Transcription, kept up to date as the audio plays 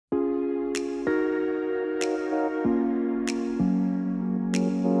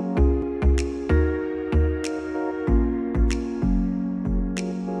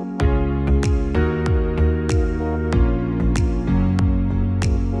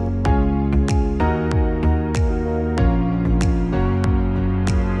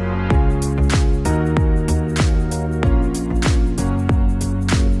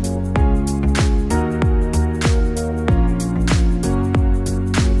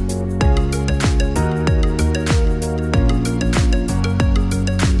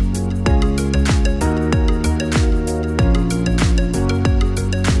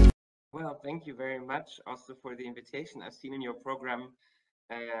much also for the invitation. I've seen in your program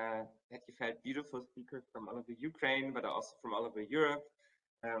that you've had beautiful speakers from all over Ukraine, but also from all over Europe.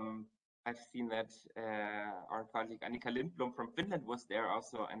 I've seen that our colleague Annika Lindblom from Finland was there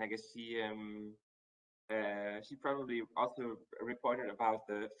also, and I guess she probably also reported about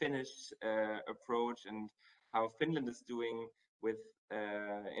the Finnish approach and how Finland is doing with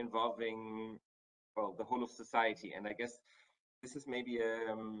involving, well, the whole of society. And I guess this is maybe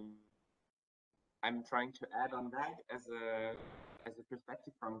I'm trying to add on that as a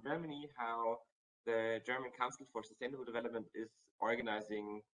perspective from Germany, how the German Council for Sustainable Development is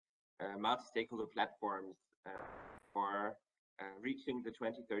organizing multi-stakeholder platforms for reaching the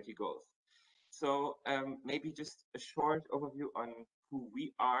 2030 goals. So maybe just a short overview on who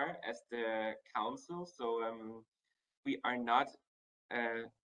we are as the council. So we are not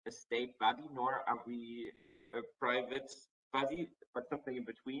a state body, nor are we a private body, but something in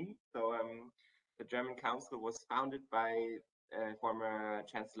between. So the German Council was founded by former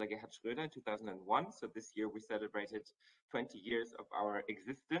Chancellor Gerhard Schröder in 2001. So this year we celebrated 20 years of our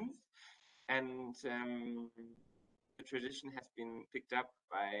existence. And the tradition has been picked up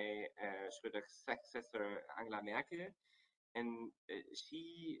by Schröder's successor, Angela Merkel. And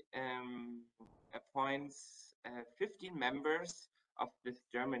she appoints 15 members of this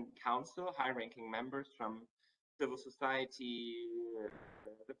German council, high-ranking members from civil society,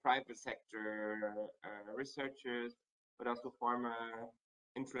 the private sector, researchers, but also former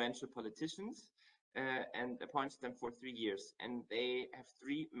influential politicians, and appoints them for 3 years. And they have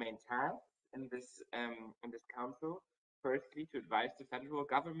 3 main tasks in this council. Firstly, to advise the federal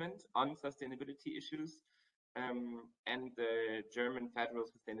government on sustainability issues and the German Federal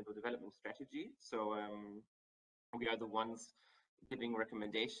Sustainable Development Strategy. So we are the ones giving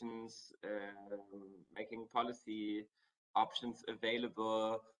recommendations, making policy options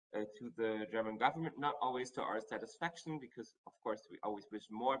available to the German government, not always to our satisfaction, because of course we always wish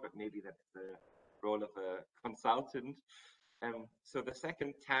more, but maybe that's the role of a consultant. So the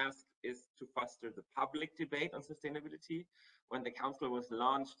second task is to foster the public debate on sustainability. When the council was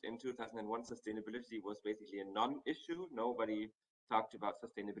launched in 2001, sustainability was basically a non-issue. Nobody talked about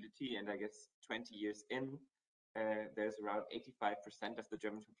sustainability, and I guess 20 years in, there's around 85% of the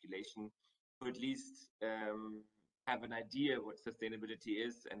German population who at least have an idea what sustainability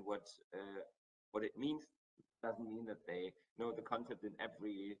is and what it means. Doesn't mean that they know the concept in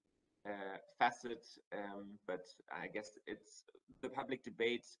every facet, but I guess it's the public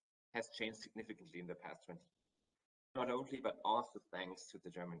debate has changed significantly in the past 20 years. Not only, but also thanks to the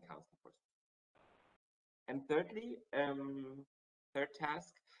German Council for Sustainability. And thirdly, third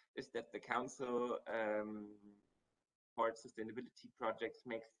task is that the council for sustainability projects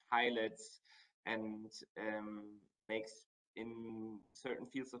makes pilots and makes in certain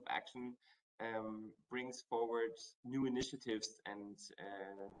fields of action brings forward new initiatives and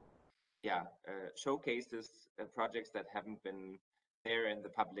showcases projects that haven't been there in the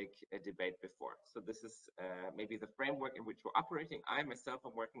public debate before. So this is maybe the framework in which we're operating. I myself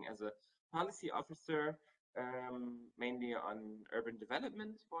am working as a policy officer, mainly on urban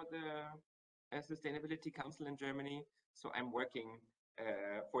development for the Sustainability Council in Germany. So I'm working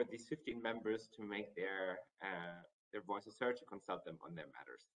for these 15 members to make their voices heard, to consult them on their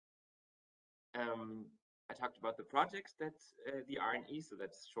matters. I talked about the projects that the RNE, so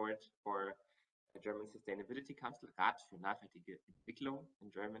that's short for the German Sustainability Council, Rat für nachhaltige Entwicklung in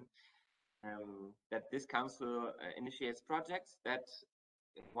German, that this council initiates projects that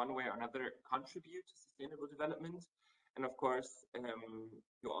in one way or another contribute to sustainable development. And of course,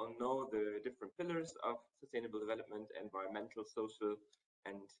 you all know the different pillars of sustainable development: environmental, social,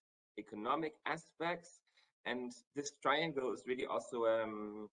 and economic aspects. And this triangle is really also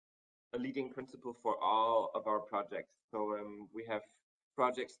a leading principle for all of our projects. So we have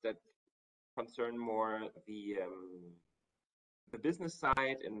projects that concern more the business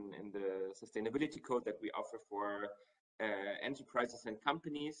side in the sustainability code that we offer for enterprises and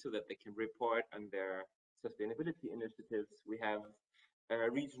companies so that they can report on their sustainability initiatives. We have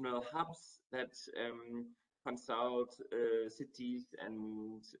regional hubs that consult cities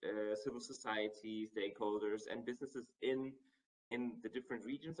and civil society stakeholders and businesses in the different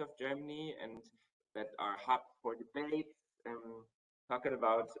regions of Germany, and that are hubs for debates. Talking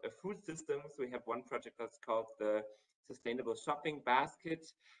about food systems, we have one project that's called the Sustainable Shopping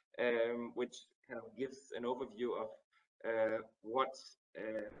Basket, which kind of gives an overview of what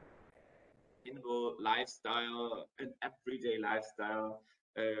sustainable lifestyle and everyday lifestyle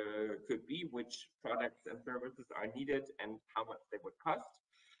could be, which products and services are needed, and how much they would cost.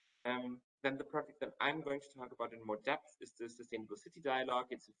 Then the project that I'm going to talk about in more depth is the Sustainable City Dialogue.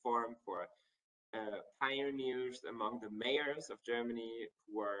 It's a forum for pioneers among the mayors of Germany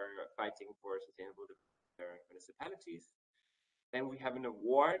who are fighting for sustainable development in their municipalities. Then we have an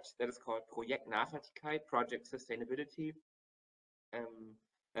award that is called Projekt Nachhaltigkeit, Project Sustainability,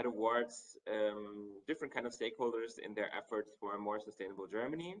 that awards different kind of stakeholders in their efforts for a more sustainable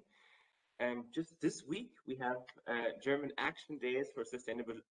Germany. Just this week, we have German Action Days for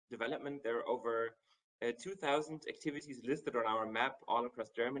Sustainable Development. There are over 2,000 activities listed on our map all across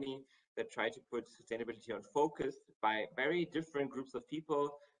Germany that try to put sustainability on focus by very different groups of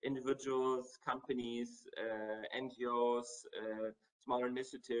people, individuals, companies, NGOs, smaller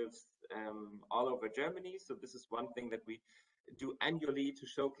initiatives all over Germany. So this is one thing that we do annually to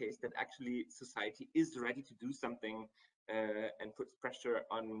showcase that actually society is ready to do something and puts pressure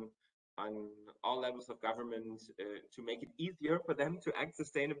on all levels of government to make it easier for them to act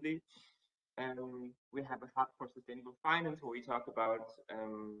sustainably. We have a hub for sustainable finance where we talk about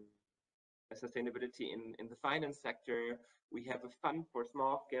sustainability in the finance sector. We have a fund for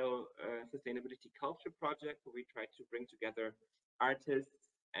small scale sustainability culture project where we try to bring together artists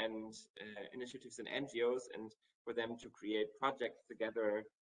and initiatives and NGOs and for them to create projects together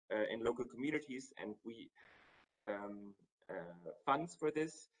in local communities, and we funds for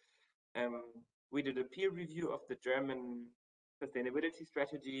this. We did a peer review of the German sustainability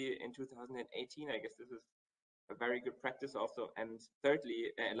strategy in 2018. I guess this is a very good practice also. And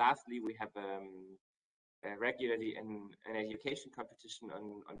thirdly, lastly, we have regularly an education competition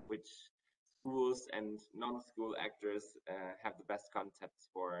on which schools and non-school actors have the best concepts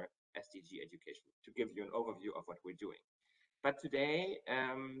for SDG education, to give you an overview of what we're doing. But today,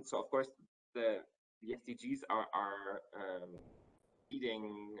 so of course, the SDGs are our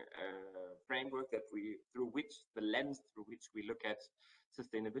leading framework that the lens through which we look at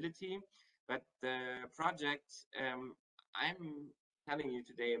sustainability. But the project I'm telling you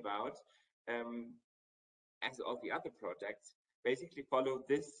today about, as all the other projects, basically follow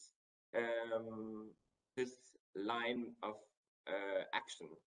this line of action,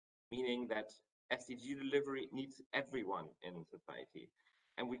 meaning that SDG delivery needs everyone in society,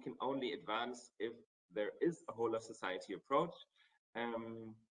 and we can only advance if there is a whole of society approach.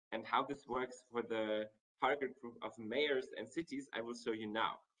 And how this works for the target group of mayors and cities, I will show you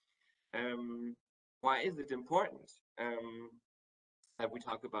now. Why is it important that we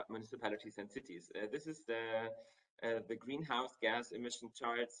talk about municipalities and cities? This is the greenhouse gas emission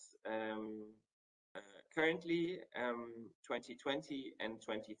charts currently, 2020 and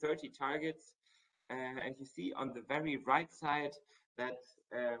 2030 targets. And you see on the very right side that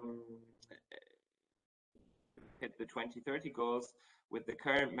hit the 2030 goals, with the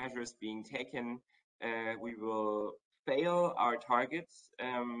current measures being taken, we will fail our targets.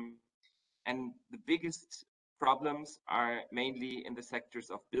 And the biggest problems are mainly in the sectors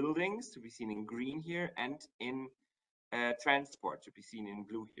of buildings, to be seen in green here, and in transport, to be seen in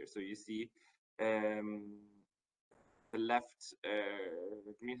blue here. So you see the left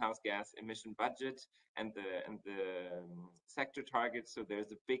greenhouse gas emission budget and the sector targets. So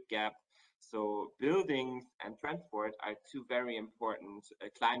there's a big gap. So buildings and transport are two very important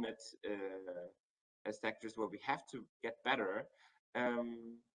climate sectors where we have to get better.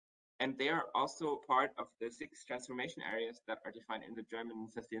 And they are also part of the 6 transformation areas that are defined in the German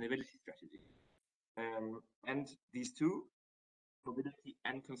sustainability strategy. And these two, mobility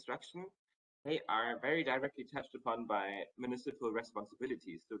and construction, they are very directly touched upon by municipal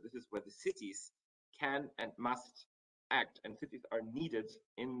responsibilities. So this is where the cities can and must act, and cities are needed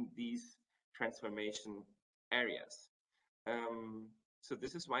in these transformation areas. So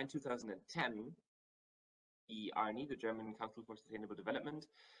this is why in 2010, ERNI, the German Council for Sustainable Development,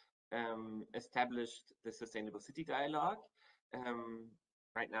 established the Sustainable City Dialogue.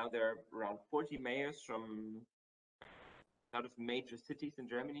 Right now, there are around 40 mayors from a lot of major cities in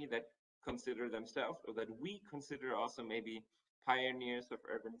Germany that consider themselves, or that we consider also maybe pioneers of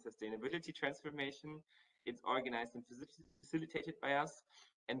urban sustainability transformation. It's organized and facilitated by us,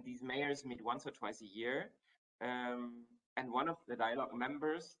 and these mayors meet once or twice a year. And one of the dialogue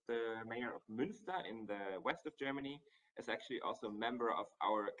members, the mayor of Münster in the west of Germany, is actually also a member of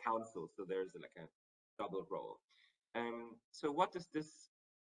our council. So there's like a double role. So what does this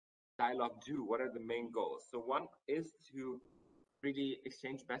dialogue do? What are the main goals? So one is to really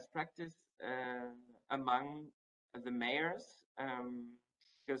exchange best practice among the mayors,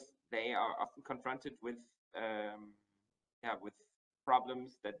 because they are often confronted with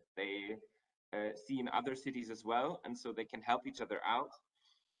problems that they see in other cities as well, and so they can help each other out.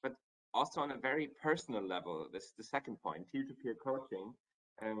 But also on a very personal level, this is the second point, peer-to-peer coaching.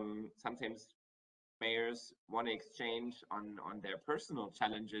 Sometimes mayors want to exchange on their personal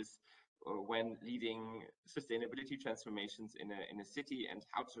challenges when leading sustainability transformations in a city, and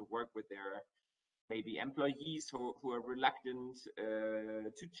how to work with their maybe employees who are reluctant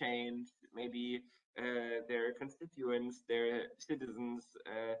to change, maybe their constituents, their citizens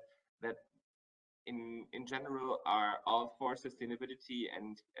that in general are all for sustainability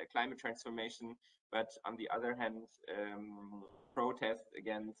and climate transformation, but on the other hand protest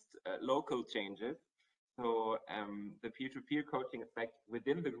against local changes. So the peer-to-peer coaching effect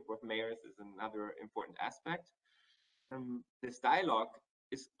within the group of mayors is another important aspect. This dialogue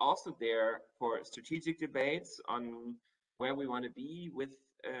is also there for strategic debates on where we want to be with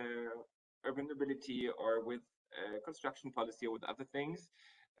urban mobility or with construction policy or with other things.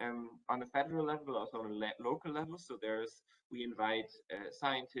 On a federal level, also on a local level. So we invite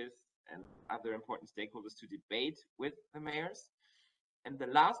scientists and other important stakeholders to debate with the mayors. And the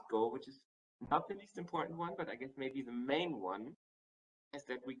last goal, which is not the least important one, but I guess maybe the main one, is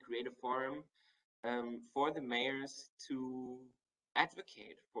that we create a forum for the mayors to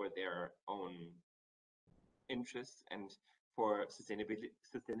advocate for their own interests and for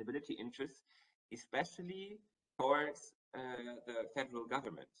sustainability interests, especially towards the federal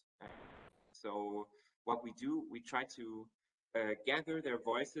government. So what we do, we try to gather their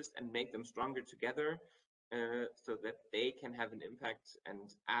voices and make them stronger together so that they can have an impact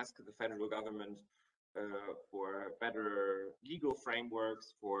and ask the federal government for better legal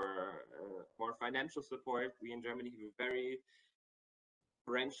frameworks, for more financial support. We in Germany have a very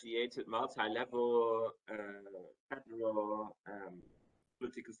differentiated, multi-level federal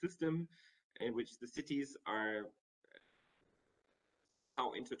political system in which the cities are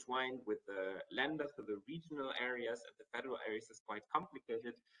now intertwined with the Länder, so the regional areas, and the federal areas is quite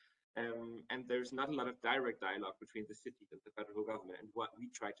complicated. And there's not a lot of direct dialogue between the cities and the federal government, and what we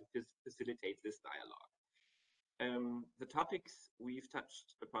try to facilitate this dialogue. The topics we've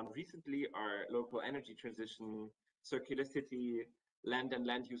touched upon recently are local energy transition, circular city, land and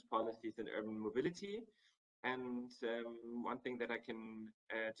land use policies, and urban mobility. And one thing that I can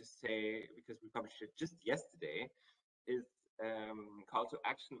just say, because we published it just yesterday, is call to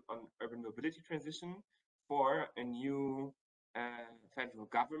action on urban mobility transition for a new federal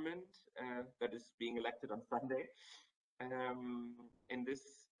government that is being elected on Sunday. In this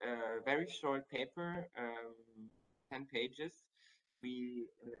very short paper, 10 pages, we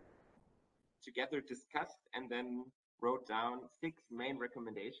together discussed and then wrote down 6 main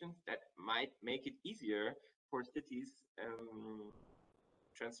recommendations that might make it easier for cities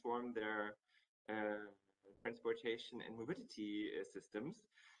transform their transportation and mobility systems,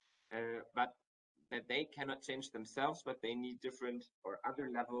 but that they cannot change themselves, but they need different or other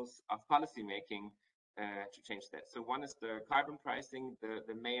levels of policy making to change that. So one is the carbon pricing.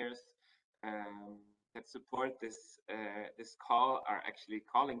 The mayors that support this this call are actually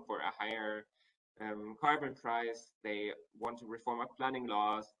calling for a higher carbon price. They want to reform our planning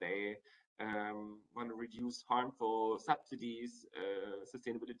laws. They want to reduce harmful subsidies,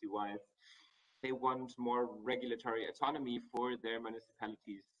 sustainability-wise. They want more regulatory autonomy for their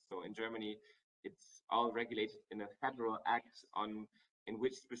municipalities. So in Germany, it's all regulated in a federal act on in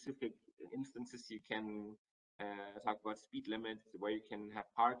which specific instances you can talk about speed limits, where you can have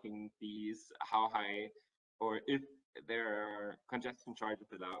parking fees, how high, or if there are congestion charges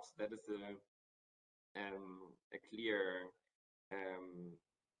allowed. So that is a clear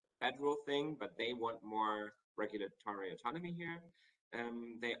federal thing, but they want more regulatory autonomy here.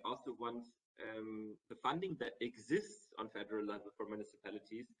 They also want the funding that exists on federal level for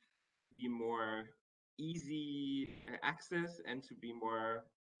municipalities to be more easy access and to be more,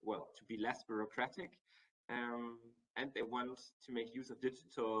 well, to be less bureaucratic. And they want to make use of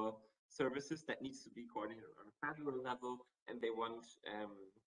digital services that needs to be coordinated on a federal level, and they want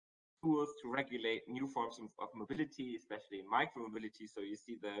tools to regulate new forms of mobility, especially in micromobility. So you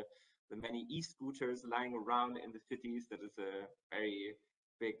see the many e-scooters lying around in the cities. That is a very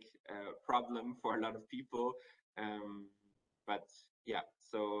big problem for a lot of people. But yeah,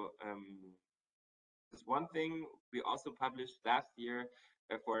 so this one thing we also published last year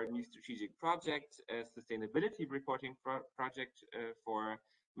for a new strategic project, a sustainability reporting project for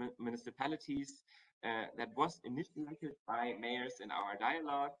municipalities that was initiated by mayors in our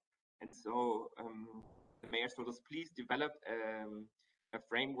dialogue. And so the mayors told us, please develop a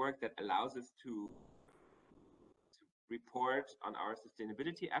framework that allows us to report on our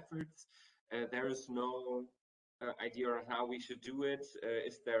sustainability efforts. There is no idea on how we should do it.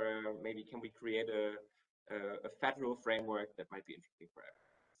 Is there maybe can we create a federal framework that might be interesting for everyone?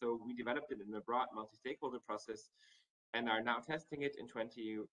 So we developed it in a broad multi-stakeholder process and are now testing it in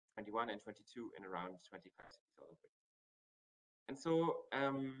 2021 and 22 in around 25 cities all over. And so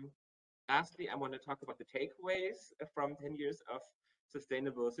lastly, I want to talk about the takeaways from 10 years of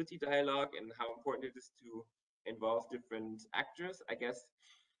sustainable city dialogue and how important it is to involve different actors. I guess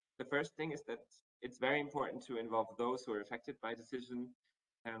the first thing is that it's very important to involve those who are affected by decision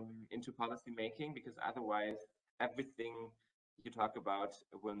into policy making, because otherwise everything you talk about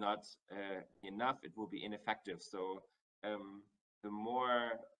will not be enough. It will be ineffective. So um, the more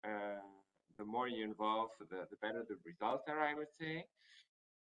uh, the more you involve, the better the results are, I would say.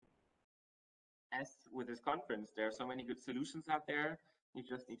 As with this conference, there are so many good solutions out there. You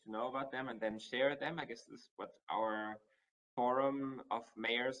just need to know about them and then share them. I guess this is what our forum of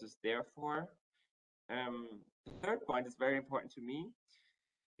mayors is there for. The third point is very important to me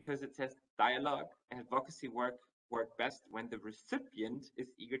because it says dialogue and advocacy work best when the recipient is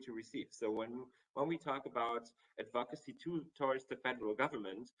eager to receive. So when we talk about advocacy towards the federal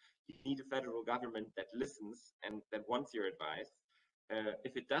government, you need a federal government that listens and that wants your advice.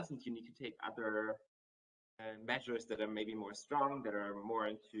 If it doesn't, you need to take other measures that are maybe more strong, that are more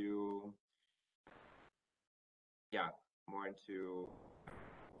into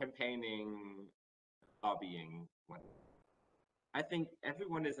campaigning, lobbying. I think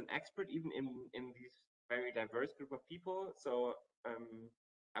everyone is an expert, even in these very diverse group of people. So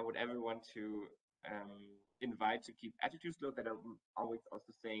I would everyone to invite to keep attitudes low, that are always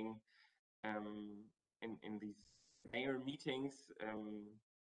also saying in these mayor meetings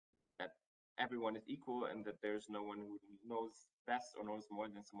that everyone is equal and that there's no one who knows best or knows more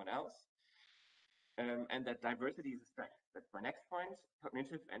than someone else. And that diversity is a strength. That's my next point.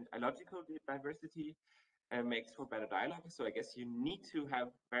 Cognitive and illogical diversity makes for better dialogue. So I guess you need to have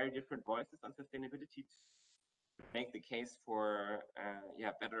very different voices on sustainability to make the case for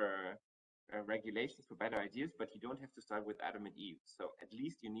better regulations, for better ideas, but you don't have to start with Adam and Eve. So at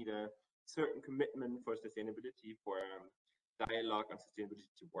least you need a certain commitment for sustainability, for dialogue on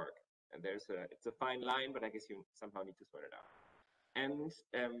sustainability to work. And it's a fine line, but I guess you somehow need to sort it out. And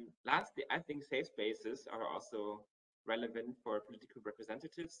lastly, I think safe spaces are also relevant for political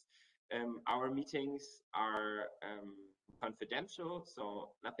representatives. Our meetings are confidential,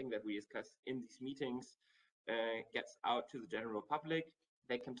 so nothing that we discuss in these meetings gets out to the general public.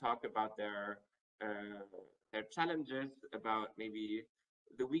 They can talk about their challenges, about maybe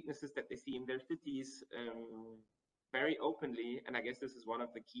the weaknesses that they see in their cities very openly. And I guess this is one of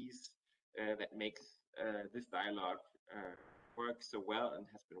the keys that makes this dialogue work so well and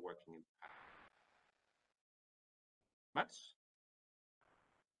has been working in the past. Much.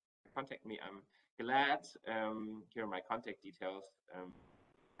 Contact me. I'm glad. Here are my contact details.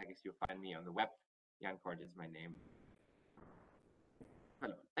 I guess you'll find me on the web. Jan KORTE is my name.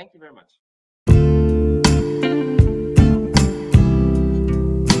 Hello. Thank you very much.